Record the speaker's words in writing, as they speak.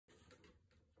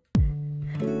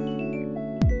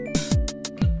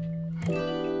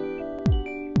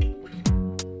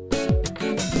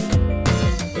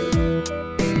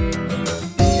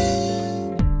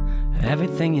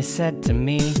everything you said to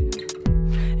me,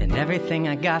 and everything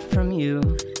I got from you.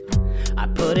 I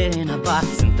put it in a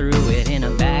box and threw it in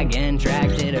a bag and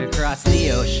dragged it across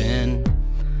the ocean.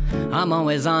 I'm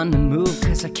always on the move,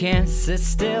 cause I can't sit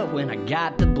still when I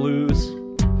got the blues,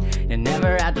 and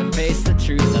never had to face the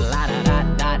truth.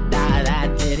 La-da-da-da-da,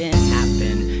 that didn't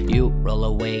happen. You roll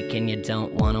awake and you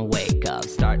don't wanna wake up.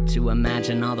 Start to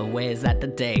imagine all the ways that the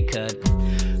day could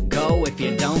go if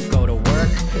you don't go to work,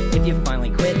 if you finally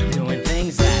quit doing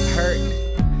things that hurt.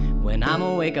 When I'm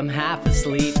awake, I'm half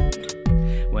asleep.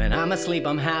 When I'm asleep,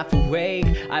 I'm half awake.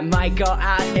 I might go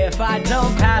out if I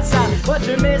don't pass out, but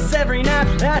you miss every nap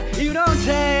that you don't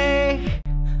take.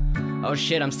 Oh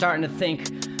shit, I'm starting to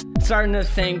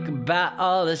think about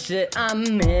all the shit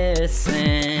I'm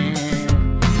missing.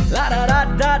 La da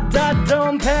da da da,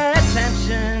 don't pay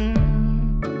attention.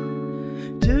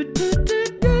 Do do do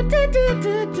do do do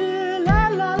do do. La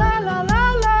la la la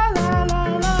la la la la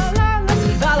la la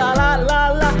la la la la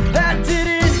la. That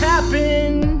didn't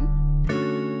happen.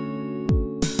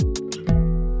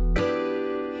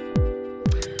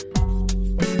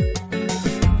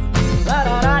 La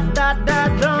da da da da,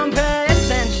 don't pay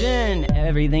attention.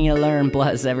 Everything you learn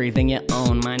plus everything you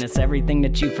own, minus everything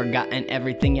that you forgot and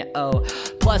everything you owe,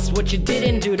 plus what you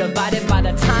didn't do, divided by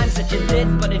the times that you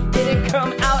did, but it didn't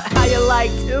come out how you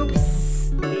liked. Oops.